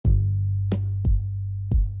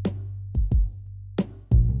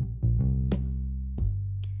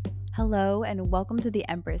Hello, and welcome to the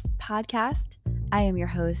Empress Podcast. I am your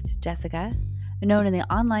host, Jessica, known in the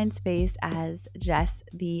online space as Jess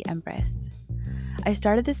the Empress. I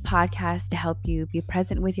started this podcast to help you be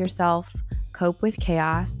present with yourself, cope with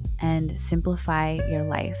chaos, and simplify your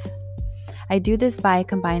life. I do this by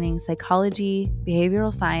combining psychology,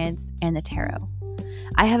 behavioral science, and the tarot.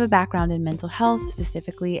 I have a background in mental health,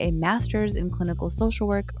 specifically a master's in clinical social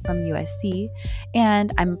work from USC,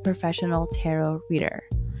 and I'm a professional tarot reader.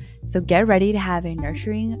 So get ready to have a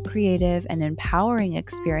nurturing, creative, and empowering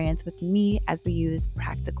experience with me as we use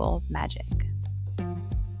practical magic.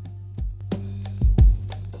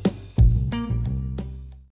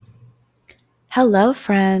 Hello,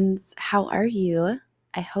 friends. How are you?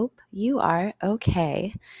 I hope you are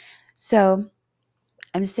okay. So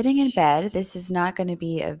I'm sitting in bed. This is not going to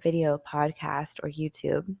be a video podcast or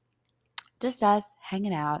YouTube, just us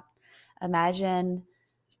hanging out. Imagine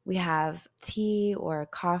we have tea or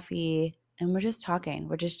coffee and we're just talking.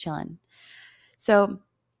 We're just chilling. So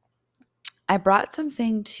I brought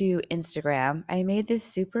something to Instagram. I made this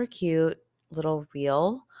super cute little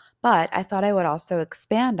reel, but I thought I would also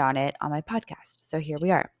expand on it on my podcast. So here we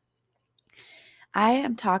are. I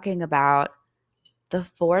am talking about the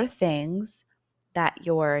 4 things that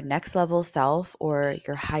your next level self or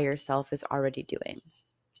your higher self is already doing.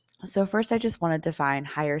 So first, I just want to define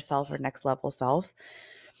higher self or next level self.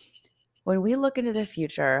 When we look into the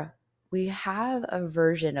future, we have a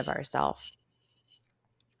version of ourselves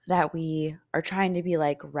that we are trying to be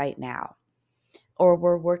like right now, or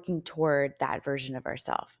we're working toward that version of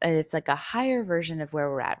ourselves. And it's like a higher version of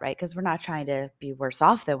where we're at, right? Because we're not trying to be worse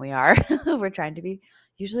off than we are. We're trying to be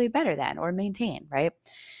usually better than or maintain, right?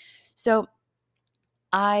 So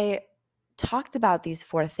I talked about these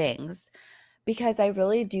 4 things because I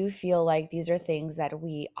really do feel like these are things that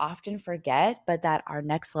we often forget, but that our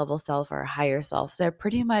next level self or higher self, they're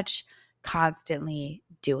pretty much constantly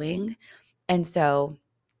doing. And so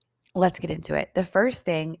let's get into it. The first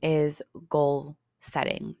thing is goal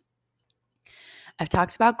setting. I've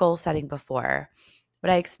talked about goal setting before,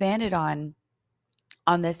 but I expanded on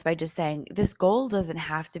this by just saying this goal doesn't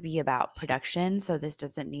have to be about production. So this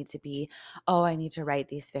doesn't need to be, oh, I need to write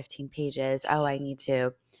these 15 pages. Oh, I need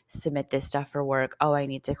to submit this stuff for work. Oh, I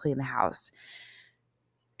need to clean the house.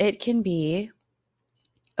 It can be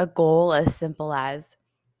a goal as simple as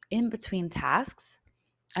in between tasks,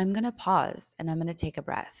 I'm going to pause and I'm going to take a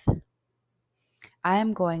breath.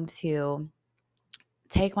 I'm going to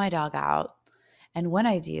take my dog out. And when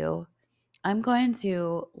I do, I'm going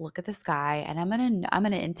to look at the sky and I'm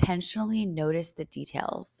going to intentionally notice the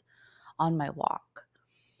details on my walk.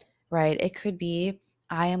 Right? It could be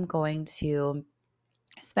I am going to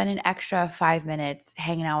spend an extra 5 minutes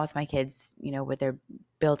hanging out with my kids, with their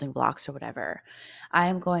building blocks or whatever. I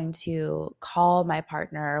am going to call my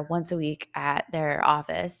partner once a week at their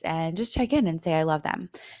office and just check in and say I love them.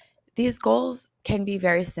 These goals can be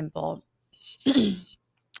very simple.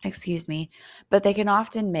 Excuse me, but they can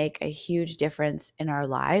often make a huge difference in our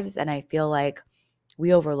lives, and I feel like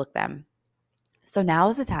we overlook them. So now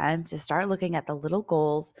is the time to start looking at the little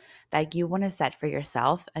goals that you want to set for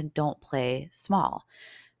yourself and don't play small.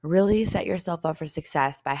 Really set yourself up for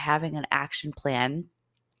success by having an action plan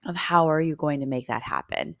of how are you going to make that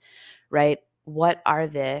happen, right? What are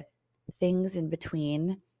the things in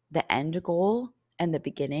between the end goal and the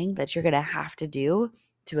beginning that you're going to have to do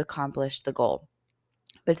to accomplish the goal?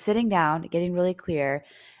 But sitting down, getting really clear,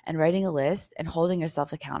 and writing a list and holding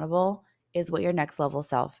yourself accountable is what your next level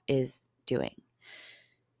self is doing.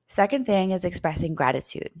 Second thing is expressing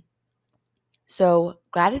gratitude. So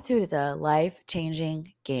gratitude is a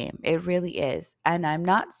life-changing game. It really is. And I'm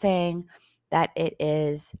not saying that it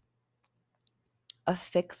is a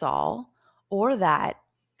fix-all or that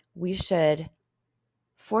we should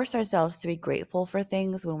force ourselves to be grateful for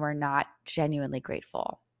things when we're not genuinely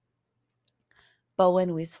grateful. But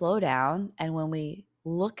when we slow down and when we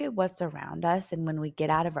look at what's around us and when we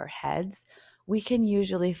get out of our heads, we can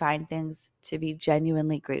usually find things to be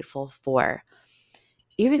genuinely grateful for.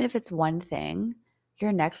 Even if it's one thing,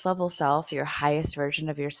 your next level self, your highest version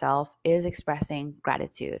of yourself, is expressing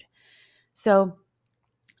gratitude. So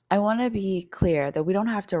I want to be clear that we don't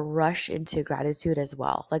have to rush into gratitude as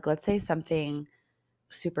well. Like, let's say something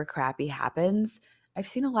super crappy happens. I've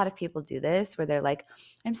seen a lot of people do this where they're like,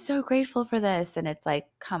 I'm so grateful for this. And it's like,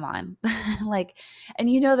 come on. Like, and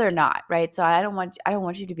they're not, right? So I don't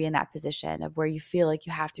want you to be in that position of where you feel like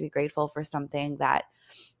you have to be grateful for something that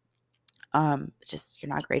just you're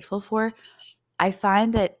not grateful for. I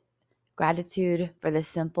find that gratitude for the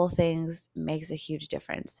simple things makes a huge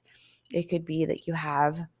difference. It could be that you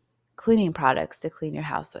have cleaning products to clean your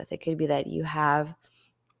house with. It could be that you have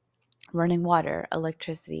running water,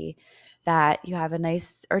 electricity, that you have a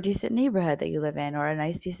nice or decent neighborhood that you live in, or a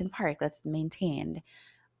nice, decent park that's maintained,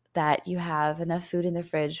 that you have enough food in the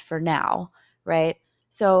fridge for now, right?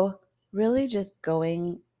 So, really just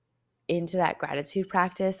going into that gratitude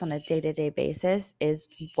practice on a day-to-day basis is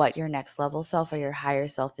what your next level self or your higher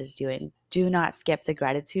self is doing. Do not skip the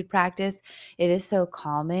gratitude practice. It is so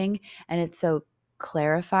calming and it's so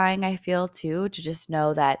clarifying, I feel, too, to just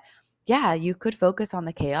know that, yeah, you could focus on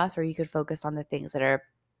the chaos or you could focus on the things that are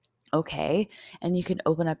okay, and you can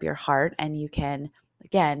open up your heart and you can,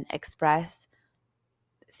 again, express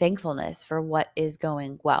thankfulness for what is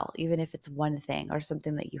going well, even if it's one thing or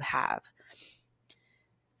something that you have.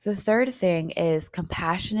 The third thing is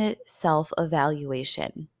compassionate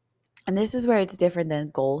self-evaluation. And this is where it's different than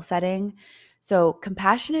goal setting. So,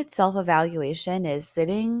 compassionate self-evaluation is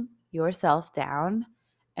sitting yourself down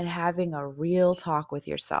and having a real talk with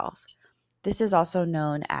yourself. This is also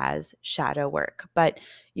known as shadow work, but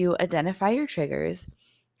you identify your triggers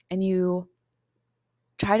and you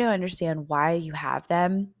try to understand why you have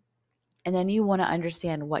them, and then you want to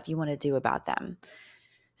understand what you want to do about them.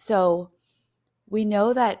 So, we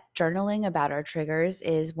know that journaling about our triggers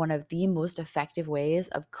is one of the most effective ways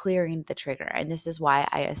of clearing the trigger. And this is why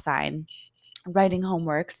I assign writing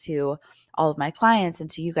homework to all of my clients and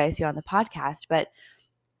to you guys here on the podcast. But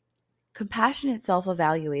compassionate self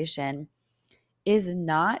evaluation is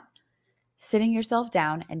not sitting yourself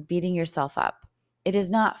down and beating yourself up. It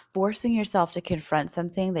is not forcing yourself to confront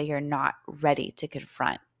something that you're not ready to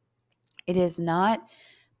confront. It is not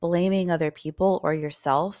blaming other people or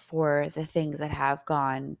yourself for the things that have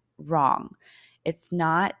gone wrong. It's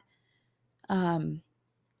not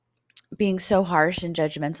being so harsh and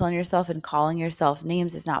judgmental on yourself and calling yourself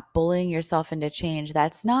names. It's not bullying yourself into change.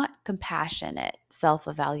 That's not compassionate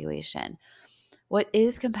self-evaluation. What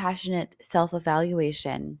is compassionate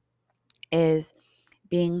self-evaluation is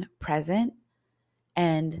being present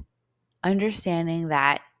and understanding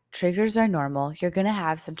that triggers are normal. You're going to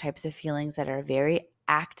have some types of feelings that are very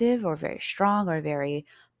active or very strong or very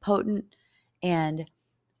potent, and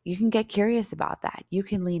you can get curious about that. You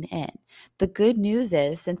can lean in. The good news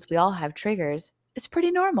is, since we all have triggers, it's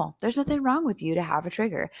pretty normal. There's nothing wrong with you to have a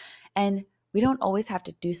trigger. And we don't always have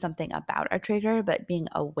to do something about our trigger, but being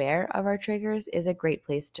aware of our triggers is a great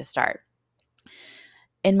place to start.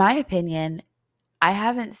 In my opinion, I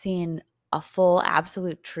haven't seen a full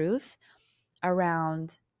absolute truth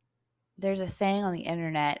around. There's a saying on the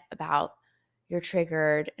internet about you're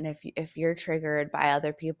triggered, and if you're triggered by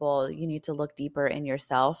other people, you need to look deeper in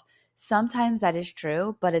yourself. Sometimes that is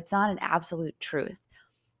true, but it's not an absolute truth.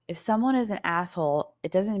 If someone is an asshole,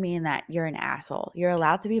 it doesn't mean that you're an asshole. You're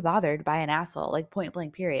allowed to be bothered by an asshole, like point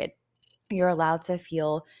blank period. You're allowed to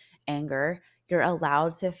feel anger. You're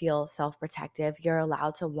allowed to feel self-protective. You're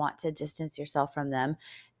allowed to want to distance yourself from them.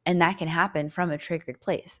 And that can happen from a triggered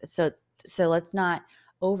place. So let's not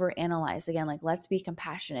overanalyze. Again, like, let's be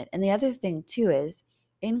compassionate. And the other thing too is,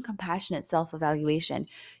 in compassionate self-evaluation,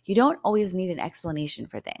 you don't always need an explanation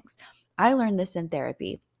for things. I learned this in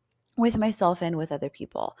therapy with myself and with other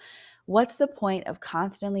people. What's the point of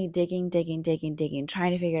constantly digging, trying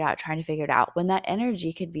to figure it out when that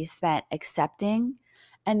energy could be spent accepting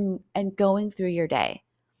and going through your day?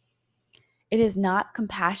 It is not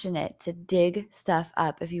compassionate to dig stuff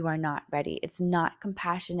up if you are not ready. It's not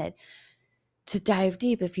compassionate to dive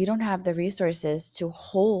deep if you don't have the resources to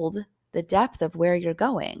hold the depth of where you're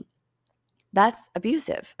going. That's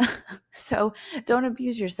abusive. So don't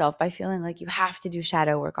abuse yourself by feeling like you have to do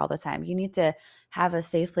shadow work all the time. You need to have a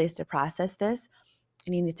safe place to process this,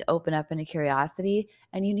 and you need to open up into curiosity,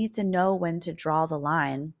 and you need to know when to draw the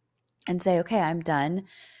line and say, okay, I'm done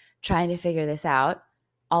trying to figure this out.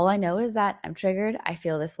 All I know is that I'm triggered. I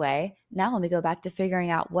feel this way. Now let me go back to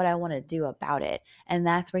figuring out what I want to do about it. And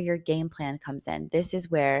that's where your game plan comes in. This is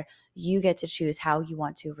where you get to choose how you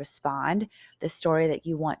want to respond, the story that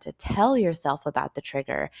you want to tell yourself about the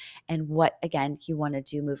trigger, and what, again, you want to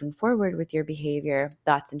do moving forward with your behavior,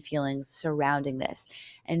 thoughts, and feelings surrounding this.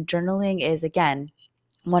 And journaling is, again,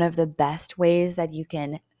 one of the best ways that you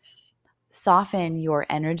can soften your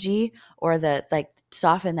energy, or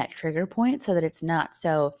soften that trigger point so that it's not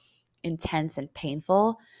so intense and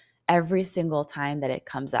painful every single time that it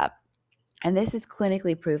comes up. And this is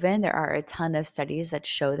clinically proven. There are a ton of studies that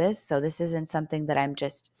show this. So this isn't something that I'm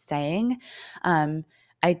just saying.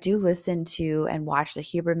 I do listen to and watch the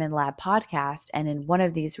Huberman Lab podcast. And in one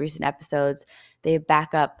of these recent episodes, they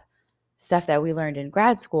back up stuff that we learned in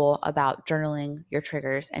grad school about journaling your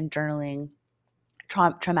triggers and journaling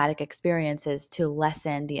traumatic experiences to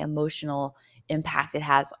lessen the emotional impact it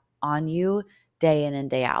has on you day in and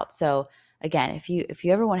day out. So again, if you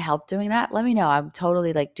ever want help doing that, let me know. I'm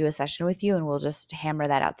totally like do a session with you and we'll just hammer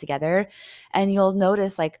that out together. And you'll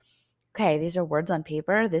notice like, okay, these are words on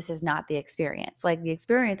paper. This is not the experience. Like the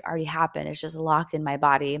experience already happened. It's just locked in my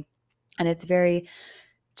body. And it's very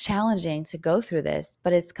challenging to go through this,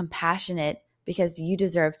 but it's compassionate because you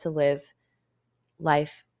deserve to live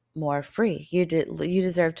life more free. You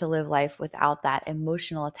deserve to live life without that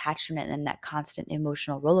emotional attachment and that constant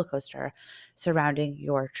emotional roller coaster surrounding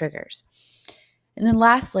your triggers. And then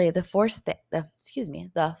lastly, the fourth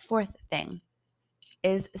thing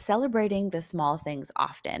is celebrating the small things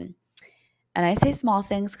often. And I say small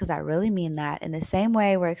things because I really mean that. In the same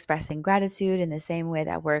way we're expressing gratitude, in the same way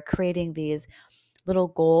that we're creating these little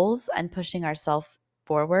goals and pushing ourselves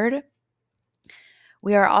forward,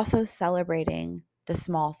 we are also celebrating the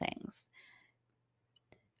small things.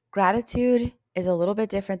 Gratitude is a little bit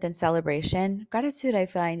different than celebration. Gratitude, I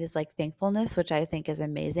find, is like thankfulness, which I think is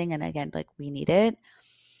amazing. And again, like we need it.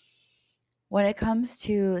 When it comes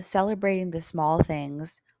to celebrating the small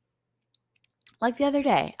things, like the other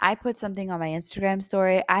day, I put something on my Instagram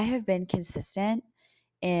story. I have been consistent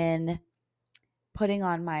in putting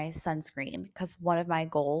on my sunscreen because one of my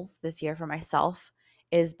goals this year for myself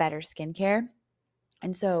is better skincare.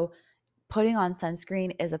 And so putting on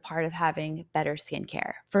sunscreen is a part of having better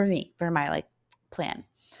skincare for me, for my like plan.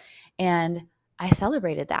 And I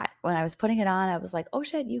celebrated that. When I was putting it on, I was like, oh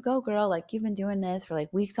shit, you go girl. Like you've been doing this for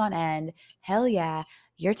like weeks on end. Hell yeah.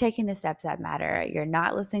 You're taking the steps that matter. You're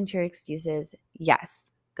not listening to your excuses.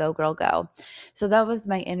 Yes. Go girl, go. So that was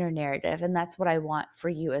my inner narrative. And that's what I want for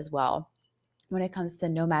you as well. When it comes to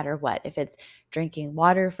no matter what, if it's drinking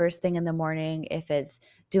water first thing in the morning, if it's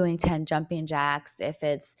doing 10 jumping jacks, if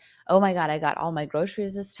it's, oh my God, I got all my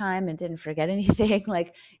groceries this time and didn't forget anything,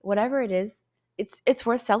 like whatever it is, it's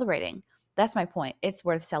worth celebrating. That's my point. It's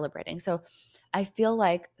worth celebrating. So I feel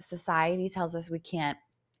like society tells us we can't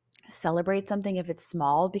celebrate something if it's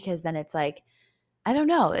small because then it's like, I don't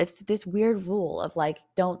know. It's this weird rule of like,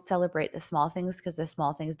 don't celebrate the small things because the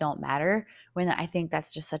small things don't matter. When I think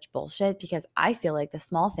that's just such bullshit because I feel like the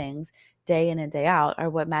small things day in and day out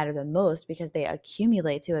are what matter the most because they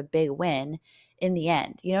accumulate to a big win in the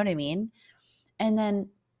end. You know what I mean? And then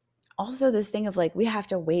also this thing of like, we have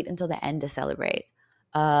to wait until the end to celebrate.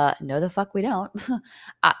 No, the fuck we don't.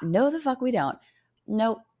 No, the fuck we don't.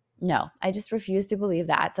 Nope. No, I just refuse to believe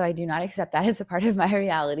that. So I do not accept that as a part of my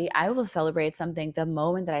reality. I will celebrate something the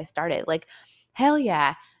moment that I started. Like, hell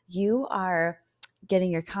yeah, you are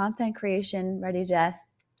getting your content creation ready, Jess.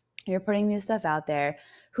 You're putting new stuff out there.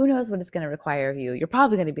 Who knows what it's going to require of you? You're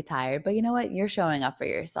probably going to be tired, but you know what? You're showing up for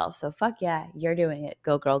yourself. So fuck yeah, you're doing it.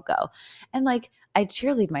 Go girl, go. And like I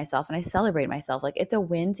cheerlead myself and I celebrate myself. Like it's a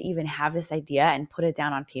win to even have this idea and put it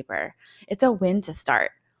down on paper. It's a win to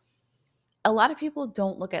start. A lot of people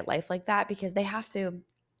don't look at life like that because they have to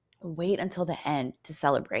wait until the end to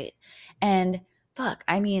celebrate. And fuck,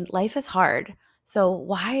 I mean, life is hard. So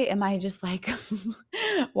why am I just like,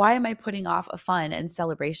 why am I putting off a fun and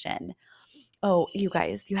celebration? Oh, you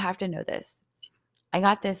guys, you have to know this. I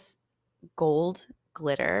got this gold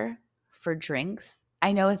glitter for drinks.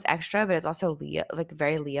 I know it's extra, but it's also Leo, like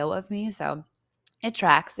very Leo of me. So it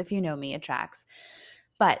tracks. If you know me, it tracks.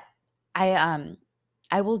 But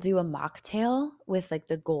I will do a mocktail with like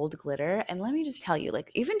the gold glitter. And let me just tell you,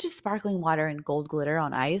 like even just sparkling water and gold glitter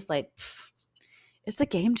on ice, like it's a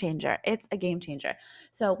game changer. It's a game changer.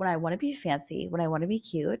 So when I want to be fancy, when I want to be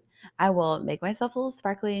cute, I will make myself a little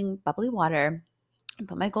sparkling bubbly water and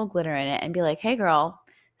put my gold glitter in it and be like, hey girl,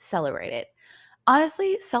 celebrate it.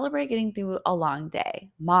 Honestly, celebrate getting through a long day.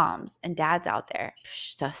 Moms and dads out there,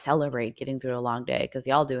 so celebrate getting through a long day because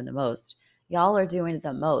y'all doing the most. Y'all are doing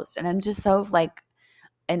the most. And I'm just so like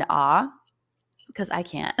in awe because I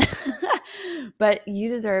can't. But you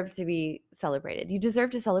deserve to be celebrated. You deserve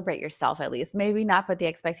to celebrate yourself at least. Maybe not put the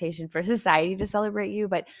expectation for society to celebrate you,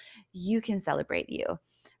 but you can celebrate you,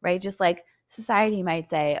 right? Just like society might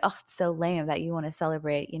say, oh, it's so lame that you want to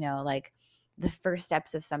celebrate, like the first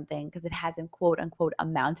steps of something because it hasn't quote unquote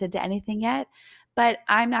amounted to anything yet. But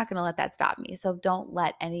I'm not going to let that stop me. So don't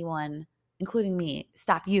let anyone, including me,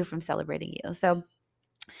 stop you from celebrating you. So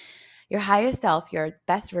your highest self, your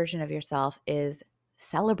best version of yourself is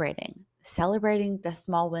celebrating the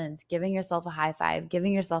small wins, giving yourself a high five,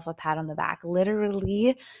 giving yourself a pat on the back,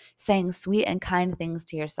 literally saying sweet and kind things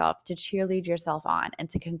to yourself, to cheerlead yourself on and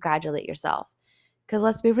to congratulate yourself. Because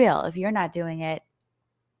let's be real, if you're not doing it,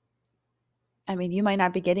 I mean, you might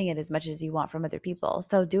not be getting it as much as you want from other people.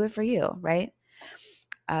 So do it for you, right?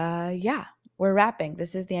 Yeah, we're wrapping.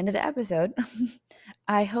 This is the end of the episode.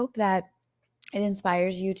 I hope that it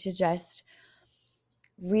inspires you to just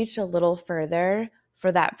reach a little further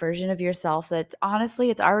for that version of yourself that's honestly,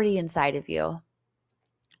 it's already inside of you.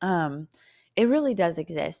 It really does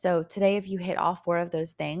exist. So today, if you hit all 4 of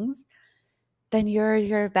those things, then you're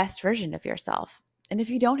your best version of yourself. And if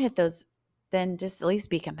you don't hit those, then just at least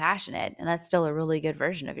be compassionate. And that's still a really good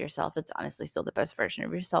version of yourself. It's honestly still the best version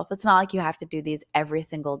of yourself. It's not like you have to do these every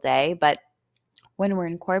single day, but when we're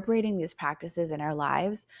incorporating these practices in our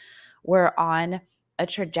lives, we're on a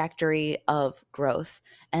trajectory of growth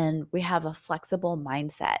and we have a flexible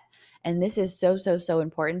mindset. And this is so, so, so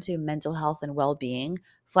important to mental health and well being,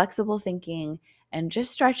 flexible thinking, and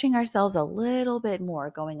just stretching ourselves a little bit more,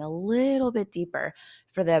 going a little bit deeper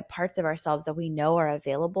for the parts of ourselves that we know are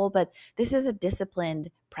available. But this is a disciplined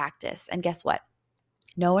practice. And guess what?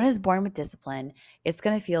 No one is born with discipline. It's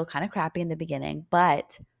going to feel kind of crappy in the beginning,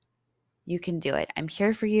 but you can do it. I'm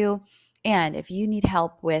here for you. And if you need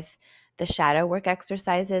help with the shadow work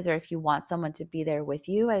exercises, or if you want someone to be there with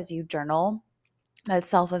you as you journal that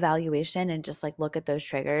self-evaluation and just like look at those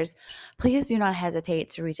triggers, please do not hesitate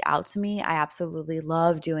to reach out to me. I absolutely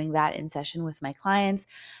love doing that in session with my clients.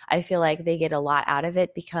 I feel like they get a lot out of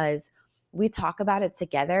it because we talk about it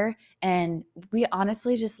together and we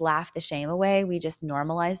honestly just laugh the shame away. We just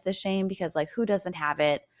normalize the shame because like who doesn't have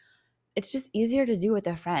it? It's just easier to do with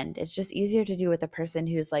a friend. It's just easier to do with a person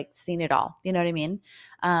who's like seen it all. You know what I mean?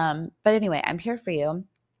 But anyway, I'm here for you.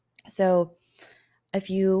 So if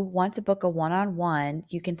you want to book a one-on-one,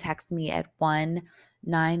 you can text me at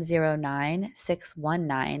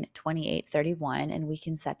 1-909-619-2831 and we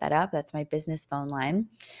can set that up. That's my business phone line.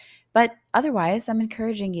 But otherwise, I'm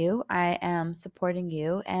encouraging you. I am supporting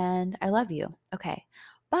you and I love you. Okay.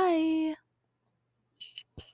 Bye.